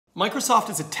Microsoft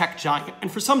is a tech giant,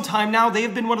 and for some time now, they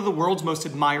have been one of the world's most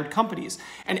admired companies.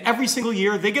 And every single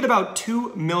year, they get about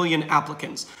 2 million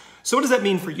applicants. So what does that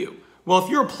mean for you? Well, if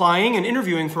you're applying and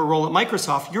interviewing for a role at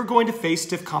Microsoft, you're going to face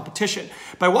stiff competition.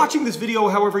 By watching this video,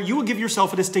 however, you will give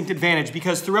yourself a distinct advantage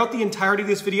because throughout the entirety of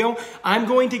this video, I'm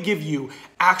going to give you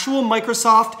actual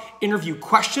Microsoft interview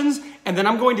questions, and then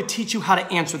I'm going to teach you how to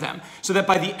answer them so that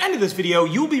by the end of this video,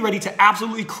 you'll be ready to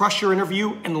absolutely crush your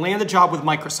interview and land the job with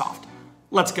Microsoft.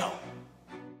 Let's go.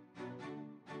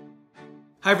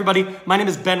 Hi everybody, my name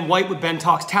is Ben White with Ben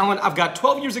Talks Talent. I've got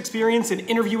 12 years experience in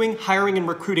interviewing, hiring, and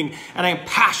recruiting, and I am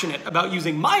passionate about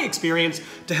using my experience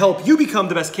to help you become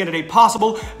the best candidate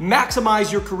possible,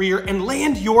 maximize your career, and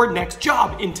land your next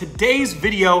job. In today's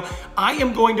video, I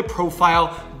am going to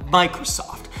profile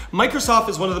Microsoft. Microsoft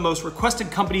is one of the most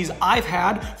requested companies I've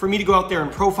had for me to go out there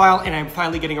and profile, and I'm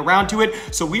finally getting around to it.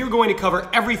 So we are going to cover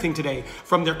everything today,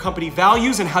 from their company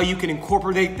values and how you can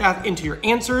incorporate that into your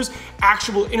answers,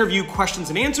 actual interview questions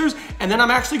and answers, and then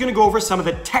I'm actually gonna go over some of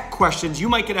the tech questions you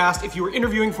might get asked if you were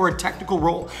interviewing for a technical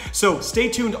role. So stay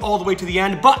tuned all the way to the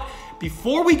end, but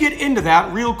before we get into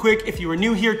that, real quick, if you are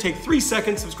new here, take 3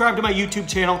 seconds, subscribe to my YouTube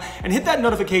channel, and hit that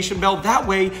notification bell. That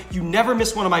way, you never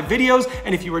miss one of my videos,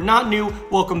 and if you are not new,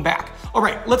 welcome back. All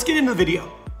right, let's get into the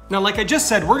video. Now, like I just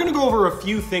said, we're gonna go over a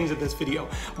few things in this video.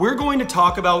 We're going to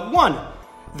talk about, one,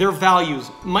 their values.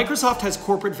 Microsoft has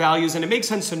corporate values, and it makes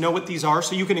sense to know what these are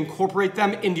so you can incorporate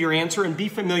them into your answer and be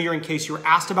familiar in case you're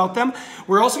asked about them.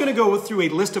 We're also gonna go through a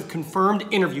list of confirmed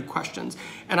interview questions,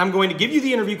 and I'm going to give you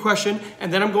the interview question,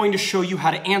 and then I'm going to show you how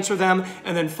to answer them,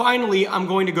 and then finally, I'm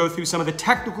going to go through some of the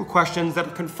technical questions that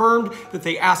are confirmed that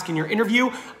they ask in your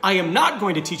interview. I am not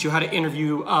going to teach you how to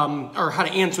interview or how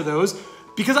to answer those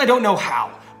because I don't know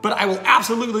how. But I will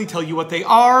absolutely tell you what they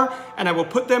are, and I will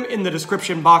put them in the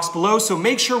description box below. So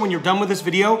make sure when you're done with this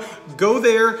video, go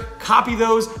there, copy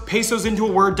those, paste those into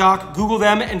a Word doc, Google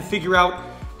them, and figure out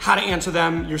how to answer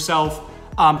them yourself.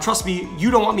 Trust me, you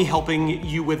don't want me helping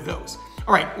you with those.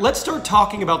 All right, let's start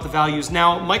talking about the values.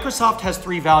 Now, Microsoft has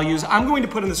 3 values. I'm going to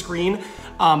put on the screen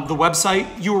the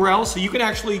website URL so you can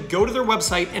actually go to their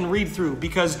website and read through,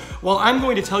 because while I'm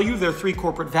going to tell you their 3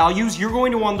 corporate values, you're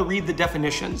going to want to read the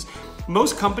definitions.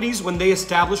 Most companies, when they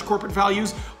establish corporate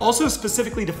values, also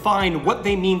specifically define what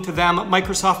they mean to them.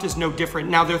 Microsoft is no different.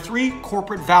 Now, their 3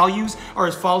 corporate values are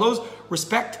as follows: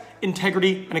 respect,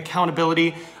 integrity, and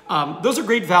accountability. Those are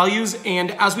great values,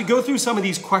 and as we go through some of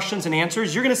these questions and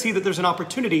answers, you're gonna see that there's an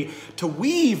opportunity to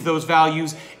weave those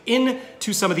values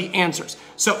into some of the answers.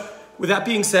 So, with that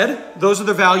being said, those are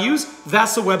the values.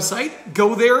 That's the website.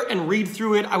 Go there and read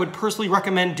through it. I would personally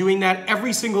recommend doing that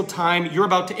every single time you're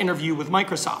about to interview with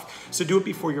Microsoft. So do it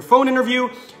before your phone interview,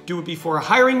 do it before a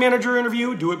hiring manager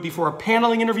interview, do it before a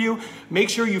paneling interview. Make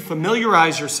sure you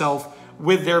familiarize yourself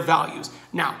with their values.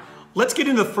 Now, let's get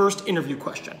into the first interview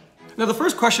question. Now, the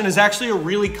first question is actually a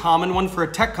really common one for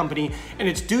a tech company, and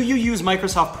it's, do you use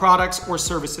Microsoft products or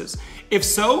services? If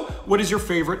so, what is your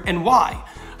favorite and why?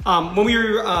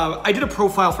 I did a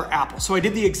profile for Apple, so I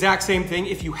did the exact same thing.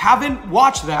 If you haven't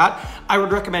watched that, I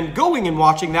would recommend going and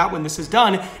watching that when this is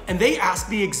done, and they ask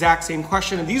the exact same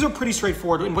question, and these are pretty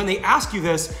straightforward, and when they ask you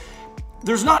this,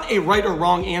 there's not a right or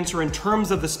wrong answer in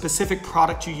terms of the specific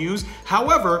product you use.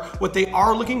 However, what they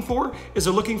are looking for is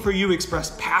they're looking for you to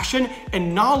express passion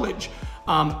and knowledge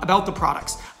about the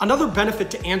products. Another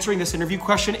benefit to answering this interview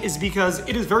question is because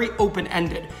it is very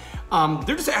open-ended.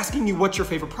 They're just asking you what your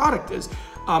favorite product is.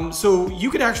 So you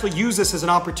could actually use this as an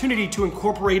opportunity to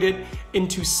incorporate it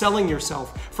into selling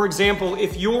yourself. For example,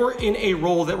 if you're in a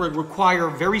role that would require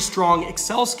very strong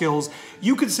Excel skills,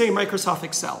 you could say Microsoft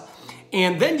Excel.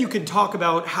 And then you can talk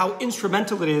about how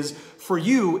instrumental it is for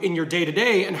you in your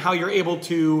day-to-day and how you're able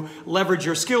to leverage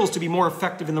your skills to be more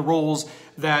effective in the roles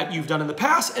that you've done in the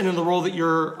past and in the role that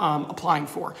you're applying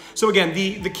for. So again,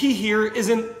 the key here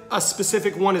isn't a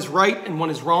specific one is right and one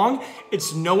is wrong.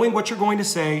 It's knowing what you're going to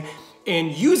say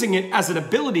and using it as an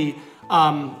ability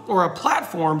or a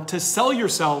platform to sell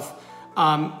yourself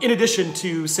in addition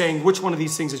to saying which one of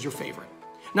these things is your favorite.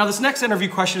 Now, this next interview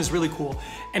question is really cool,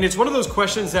 and it's one of those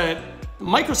questions that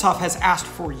Microsoft has asked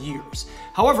for years.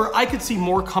 However, I could see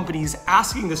more companies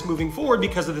asking this moving forward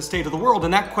because of the state of the world,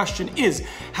 and that question is,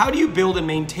 how do you build and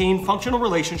maintain functional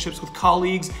relationships with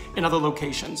colleagues in other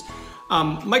locations?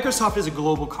 Microsoft is a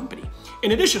global company.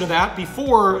 In addition to that,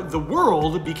 before the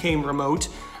world became remote,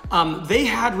 they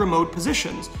had remote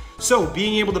positions. So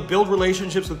being able to build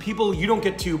relationships with people you don't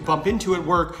get to bump into at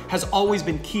work has always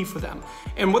been key for them.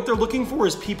 And what they're looking for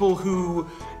is people who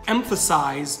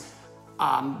emphasize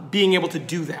being able to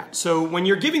do that. So when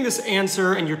you're giving this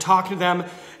answer and you're talking to them,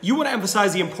 you want to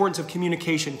emphasize the importance of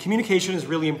communication. Communication is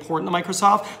really important to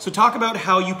Microsoft. So talk about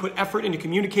how you put effort into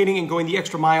communicating and going the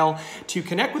extra mile to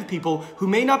connect with people who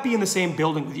may not be in the same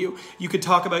building with you. You could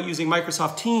talk about using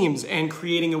Microsoft Teams and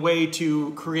creating a way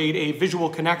to create a visual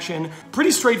connection. Pretty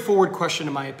straightforward question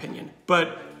in my opinion,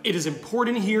 but it is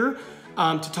important here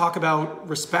to talk about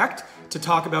respect, to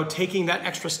talk about taking that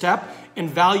extra step and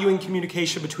valuing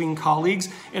communication between colleagues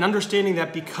and understanding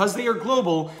that because they are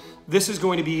global, this is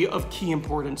going to be of key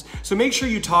importance. So make sure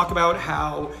you talk about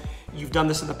how you've done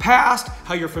this in the past,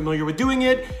 how you're familiar with doing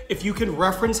it. If you can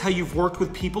reference how you've worked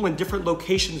with people in different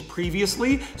locations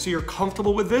previously, so you're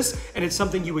comfortable with this and it's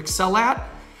something you excel at,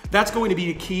 that's going to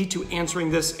be the key to answering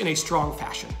this in a strong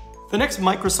fashion. The next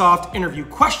Microsoft interview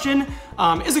question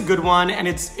is a good one, and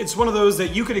it's one of those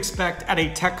that you could expect at a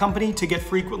tech company to get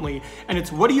frequently, and it's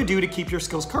what do you do to keep your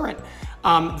skills current?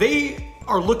 They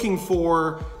are looking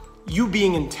for you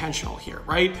being intentional here,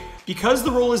 right? Because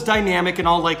the role is dynamic in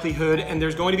all likelihood, and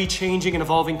there's going to be changing and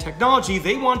evolving technology,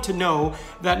 they want to know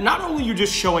that not only you're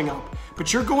just showing up,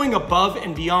 but you're going above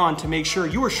and beyond to make sure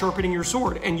you are sharpening your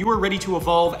sword and you are ready to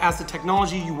evolve as the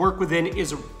technology you work within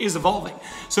is evolving.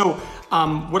 So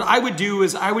what I would do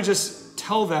is I would just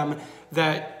tell them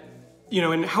that, you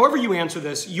know, and however you answer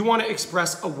this, you want to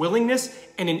express a willingness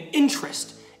and an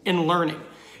interest in learning.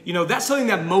 You know, that's something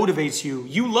that motivates you.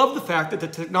 You love the fact that the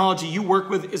technology you work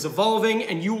with is evolving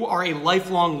and you are a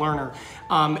lifelong learner.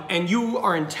 And you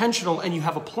are intentional and you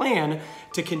have a plan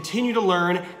to continue to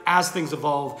learn as things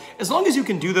evolve. As long as you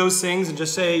can do those things and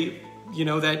just say, you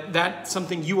know, that's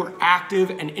something you are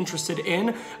active and interested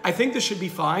in, I think this should be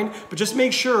fine, but just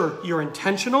make sure you're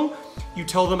intentional. You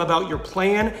tell them about your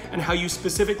plan and how you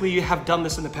specifically have done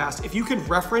this in the past. If you can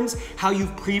reference how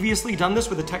you've previously done this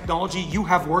with the technology you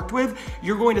have worked with,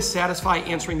 you're going to satisfy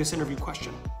answering this interview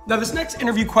question. Now, this next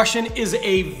interview question is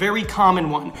a very common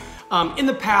one. In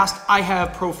the past, I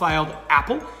have profiled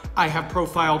Apple, I have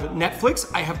profiled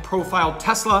Netflix, I have profiled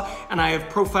Tesla, and I have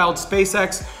profiled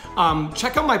SpaceX.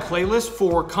 Check out my playlist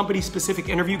for company-specific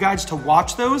interview guides to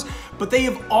watch those, but they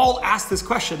have all asked this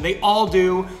question. They all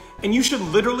do, and you should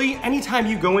literally, anytime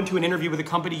you go into an interview with a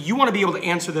company, you want to be able to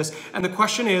answer this, and the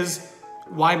question is,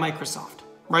 why Microsoft,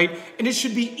 right? And it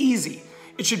should be easy.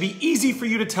 It should be easy for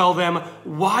you to tell them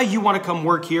why you want to come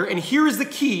work here. And here is the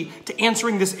key to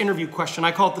answering this interview question.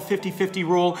 I call it the 50-50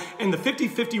 rule. And the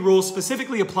 50-50 rule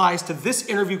specifically applies to this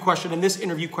interview question and this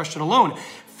interview question alone.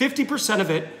 50% of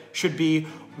it should be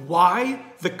why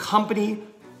the company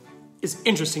is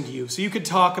interesting to you. So you could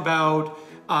talk about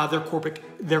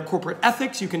their corporate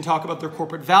ethics, you can talk about their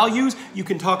corporate values, you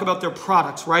can talk about their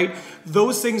products, right?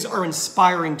 Those things are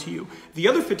inspiring to you. The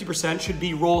other 50% should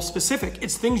be role specific.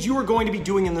 It's things you are going to be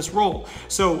doing in this role.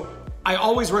 So I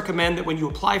always recommend that when you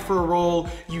apply for a role,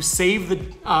 you save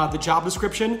the job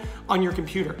description on your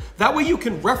computer. That way you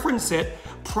can reference it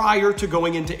prior to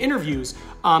going into interviews.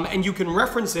 And you can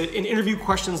reference it in interview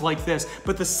questions like this.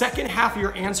 But the second half of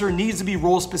your answer needs to be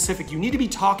role specific. You need to be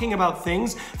talking about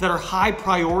things that are high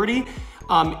priority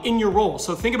in your role.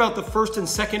 So think about the first and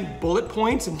second bullet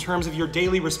points in terms of your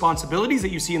daily responsibilities that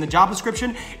you see in the job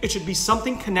description. It should be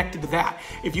something connected to that.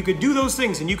 If you could do those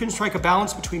things and you can strike a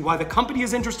balance between why the company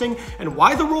is interesting and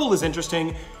why the role is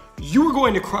interesting, you are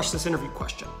going to crush this interview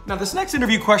question. Now, this next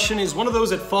interview question is one of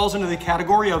those that falls into the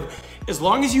category of, as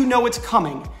long as you know it's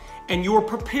coming and you're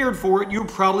prepared for it, you're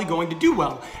probably going to do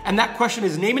well. And that question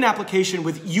is, name an application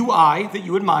with UI that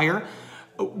you admire.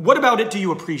 What about it do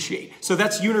you appreciate? So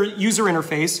that's user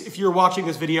interface. If you're watching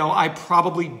this video, I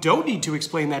probably don't need to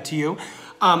explain that to you.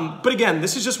 But again,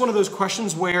 this is just one of those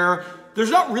questions where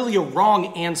there's not really a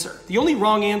wrong answer. The only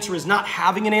wrong answer is not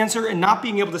having an answer and not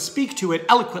being able to speak to it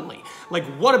eloquently. Like,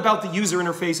 what about the user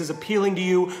interface is appealing to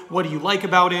you? What do you like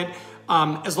about it?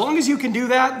 As long as you can do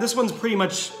that, this one's pretty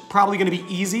much probably gonna be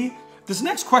easy. This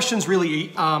next question's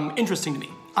really interesting to me.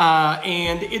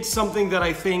 And it's something that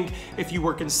I think if you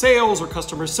work in sales or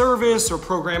customer service or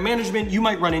program management, you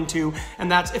might run into,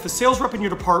 and that's if a sales rep in your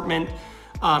department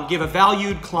gave a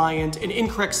valued client an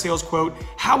incorrect sales quote,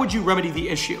 how would you remedy the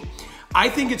issue? I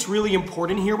think it's really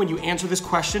important here when you answer this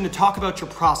question to talk about your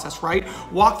process, right?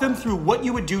 Walk them through what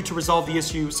you would do to resolve the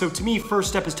issue. So to me, first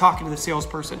step is talking to the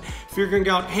salesperson, figuring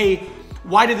out, hey,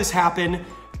 why did this happen?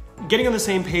 Getting on the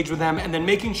same page with them and then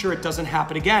making sure it doesn't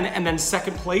happen again. And then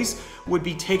second place would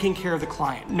be taking care of the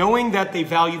client. Knowing that they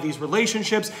value these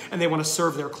relationships and they want to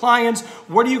serve their clients,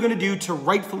 what are you going to do to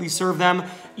rightfully serve them?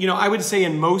 You know, I would say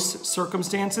in most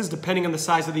circumstances, depending on the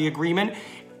size of the agreement,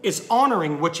 it's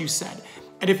honoring what you said.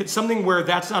 And if it's something where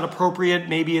that's not appropriate,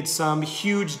 maybe it's some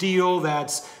huge deal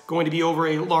that's going to be over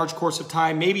a large course of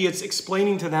time, maybe it's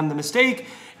explaining to them the mistake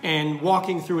and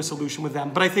walking through a solution with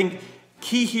them. But I think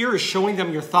key here is showing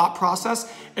them your thought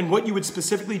process and what you would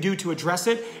specifically do to address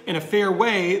it in a fair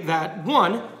way that,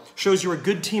 one, shows you're a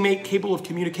good teammate capable of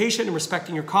communication and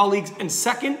respecting your colleagues, and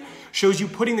second, shows you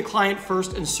putting the client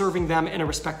first and serving them in a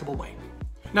respectable way.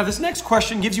 Now, this next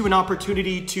question gives you an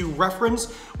opportunity to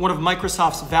reference one of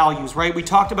Microsoft's values, right? We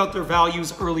talked about their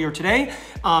values earlier today,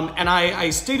 and I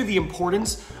stated the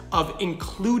importance of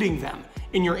including them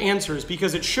in your answers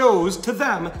because it shows to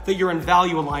them that you're in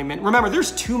value alignment. Remember,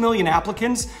 there's 2 million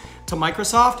applicants to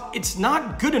Microsoft. It's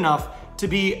not good enough to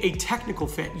be a technical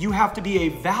fit. You have to be a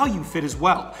value fit as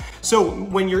well. So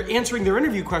when you're answering their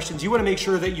interview questions, you want to make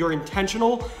sure that you're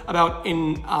intentional about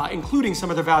including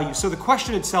some of their values. So the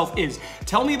question itself is,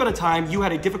 tell me about a time you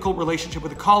had a difficult relationship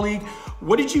with a colleague.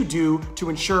 What did you do to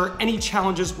ensure any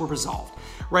challenges were resolved?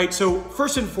 Right, so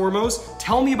first and foremost,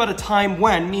 tell me about a time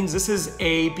when means this is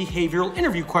a behavioral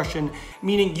interview question,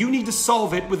 meaning you need to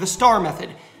solve it with the STAR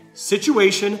method.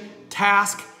 Situation,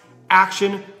 task,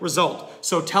 action, result.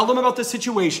 So tell them about the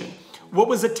situation. What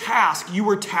was the task you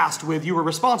were tasked with, you were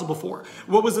responsible for?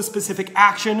 What was the specific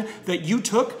action that you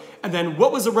took? And then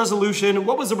what was the resolution?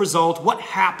 What was the result? What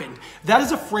happened? That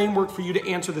is a framework for you to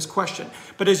answer this question.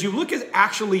 But as you look at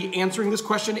actually answering this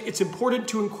question, it's important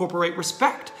to incorporate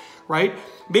respect, right?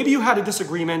 Maybe you had a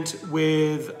disagreement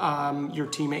with your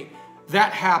teammate.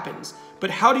 That happens. But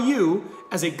how do you,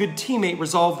 as a good teammate,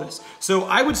 resolve this? So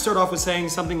I would start off with saying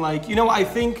something like, I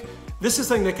think this is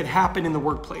something that could happen in the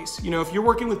workplace. If you're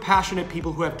working with passionate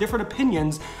people who have different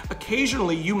opinions,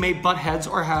 occasionally you may butt heads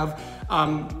or have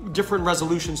different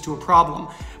resolutions to a problem.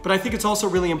 But I think it's also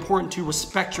really important to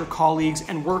respect your colleagues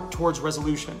and work towards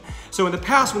resolution. So in the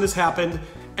past when this happened,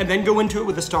 and then go into it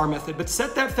with the STAR method, but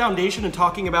set that foundation in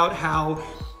talking about how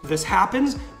this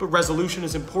happens, but resolution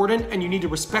is important and you need to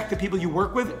respect the people you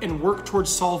work with and work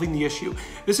towards solving the issue.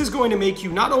 This is going to make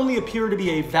you not only appear to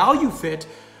be a value fit,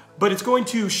 but it's going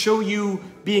to show you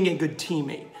being a good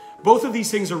teammate. Both of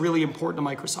these things are really important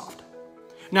to Microsoft.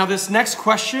 Now, this next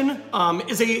question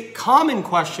is a common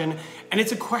question, and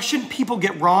it's a question people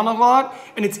get wrong a lot,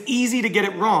 and it's easy to get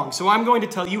it wrong. So I'm going to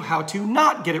tell you how to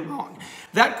not get it wrong.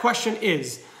 That question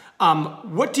is,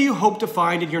 what do you hope to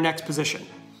find in your next position?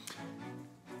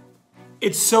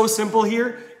 It's so simple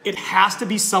here. It has to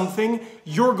be something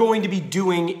you're going to be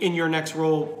doing in your next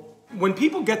role. When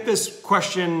people get this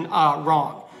question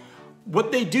wrong,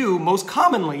 what they do most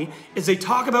commonly is they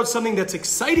talk about something that's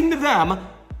exciting to them,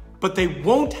 but they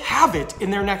won't have it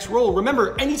in their next role.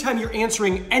 Remember, anytime you're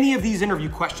answering any of these interview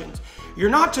questions,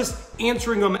 you're not just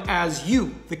answering them as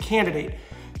you, the candidate.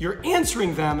 You're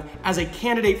answering them as a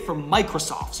candidate from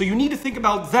Microsoft. So you need to think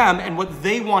about them and what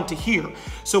they want to hear.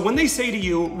 So when they say to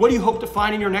you, what do you hope to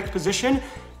find in your next position?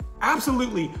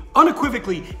 Absolutely,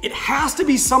 unequivocally, it has to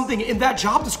be something in that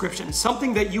job description,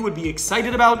 something that you would be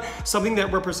excited about, something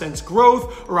that represents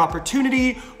growth or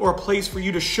opportunity or a place for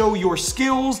you to show your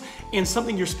skills and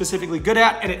something you're specifically good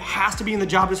at, and it has to be in the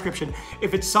job description.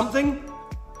 If it's something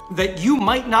that you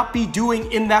might not be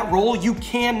doing in that role, you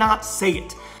cannot say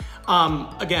it.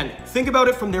 Again, think about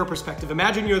it from their perspective.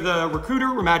 Imagine you're the recruiter,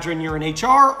 imagine you're in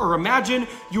HR, or imagine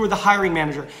you are the hiring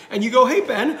manager. And you go, hey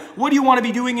Ben, what do you want to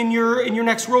be doing in your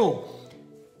next role?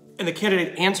 And the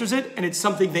candidate answers it, and it's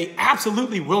something they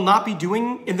absolutely will not be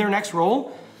doing in their next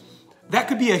role. That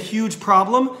could be a huge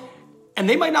problem, and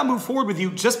they might not move forward with you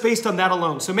just based on that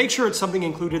alone. So make sure it's something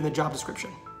included in the job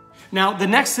description. Now, the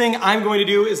next thing I'm going to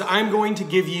do is I'm going to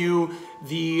give you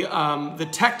the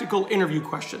technical interview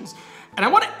questions. And I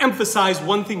want to emphasize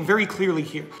one thing very clearly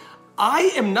here.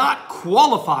 I am not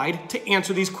qualified to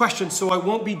answer these questions, so I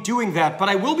won't be doing that, but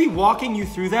I will be walking you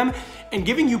through them and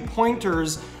giving you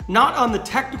pointers, not on the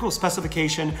technical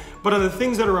specification, but on the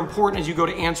things that are important as you go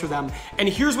to answer them. And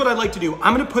here's what I'd like to do.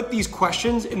 I'm going to put these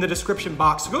questions in the description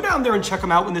box. So go down there and check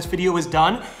them out when this video is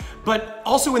done, but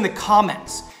also in the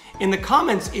comments. In the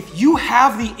comments, if you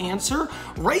have the answer,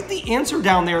 write the answer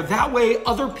down there. That way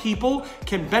other people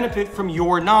can benefit from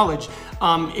your knowledge.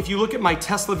 If you look at my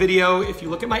Tesla video, if you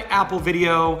look at my Apple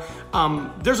video,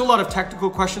 there's a lot of technical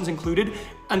questions included,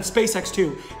 and SpaceX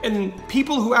too. And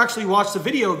people who actually watch the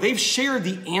video, they've shared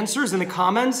the answers in the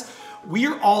comments. We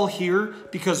are all here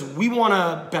because we want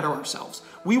to better ourselves.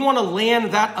 We want to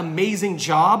land that amazing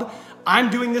job.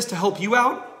 I'm doing this to help you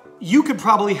out. You could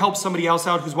probably help somebody else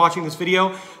out who's watching this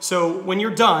video. So when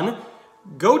you're done,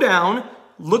 go down,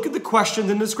 look at the questions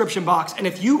in the description box, and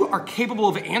if you are capable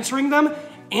of answering them,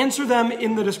 answer them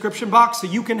in the description box so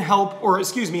you can help, or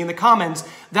excuse me, in the comments.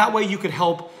 That way you could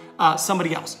help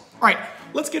somebody else. All right,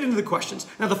 let's get into the questions.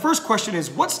 Now, the first question is,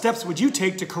 what steps would you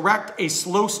take to correct a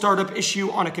slow startup issue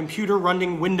on a computer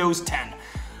running Windows 10?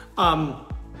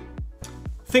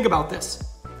 Think about this.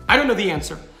 I don't know the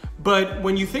answer, but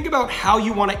when you think about how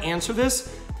you want to answer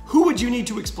this, who would you need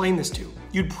to explain this to?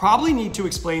 You'd probably need to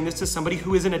explain this to somebody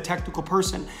who isn't a technical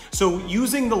person. So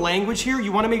using the language here,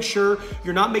 you want to make sure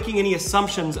you're not making any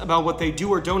assumptions about what they do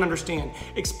or don't understand.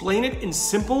 Explain it in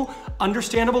simple,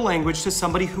 understandable language to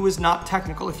somebody who is not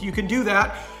technical. If you can do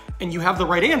that and you have the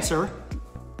right answer,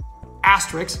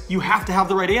 asterisk, you have to have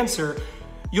the right answer,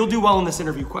 you'll do well in this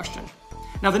interview question.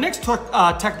 Now, the next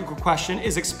technical question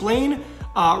is explain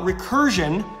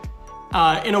recursion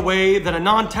in a way that a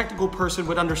non-technical person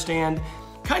would understand.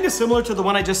 Kind of similar to the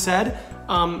one I just said.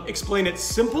 Explain it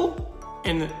simple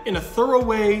and in a thorough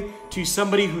way to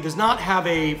somebody who does not have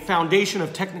a foundation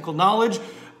of technical knowledge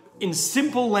in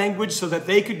simple language so that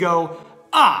they could go,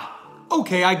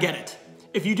 okay, I get it.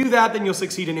 If you do that, then you'll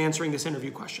succeed in answering this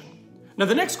interview question. Now,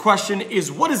 the next question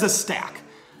is, what is a stack?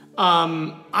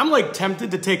 I'm like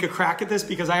tempted to take a crack at this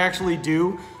because I actually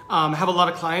do have a lot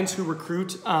of clients who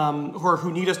recruit,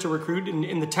 who need us to recruit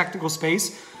in the technical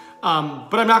space,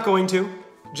 but I'm not going to,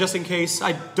 just in case.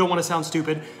 I don't want to sound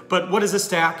stupid, but what is a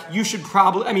stack? You should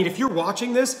probably, I mean, if you're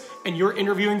watching this and you're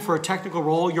interviewing for a technical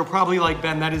role, you're probably like,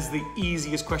 Ben, that is the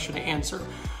easiest question to answer.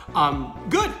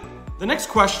 Good. The next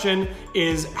question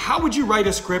is, how would you write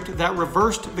a script that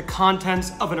reversed the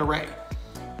contents of an array?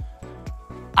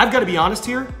 I've got to be honest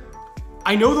here.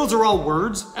 I know those are all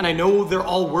words, and I know they're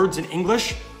all words in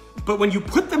English, but when you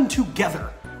put them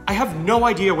together, I have no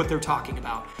idea what they're talking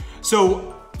about.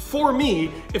 So for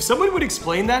me, if somebody would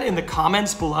explain that in the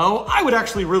comments below, I would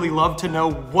actually really love to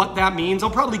know what that means. I'll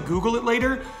probably Google it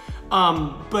later,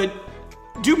 but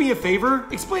do me a favor,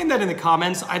 explain that in the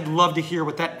comments. I'd love to hear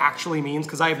what that actually means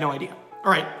because I have no idea.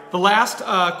 All right, the last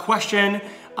question.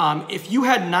 If you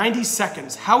had 90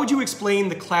 seconds, how would you explain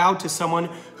the cloud to someone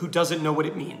who doesn't know what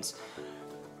it means?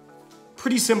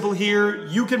 Pretty simple here.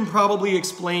 You can probably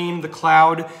explain the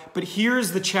cloud, but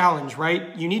here's the challenge,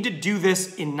 right? You need to do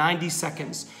this in 90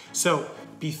 seconds. So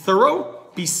be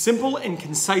thorough, be simple and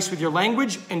concise with your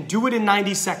language, and do it in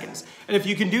 90 seconds. And if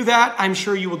you can do that, I'm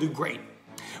sure you will do great.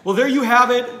 Well, there you have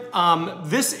it.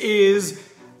 This is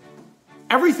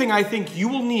everything I think you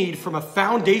will need from a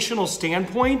foundational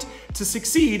standpoint to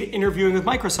succeed interviewing with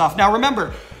Microsoft. Now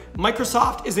remember,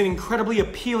 Microsoft is an incredibly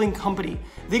appealing company.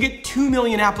 They get 2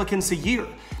 million applicants a year.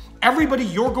 Everybody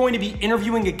you're going to be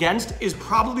interviewing against is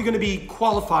probably going to be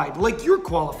qualified, like you're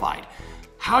qualified.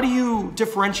 How do you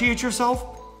differentiate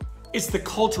yourself? It's the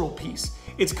cultural piece.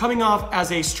 It's coming off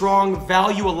as a strong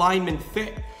value alignment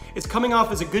fit. It's coming off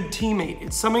as a good teammate.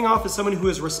 It's coming off as someone who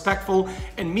is respectful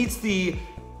and meets the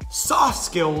soft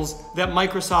skills that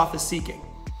Microsoft is seeking.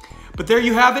 But there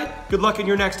you have it. Good luck in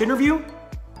your next interview.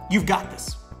 You've got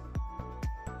this.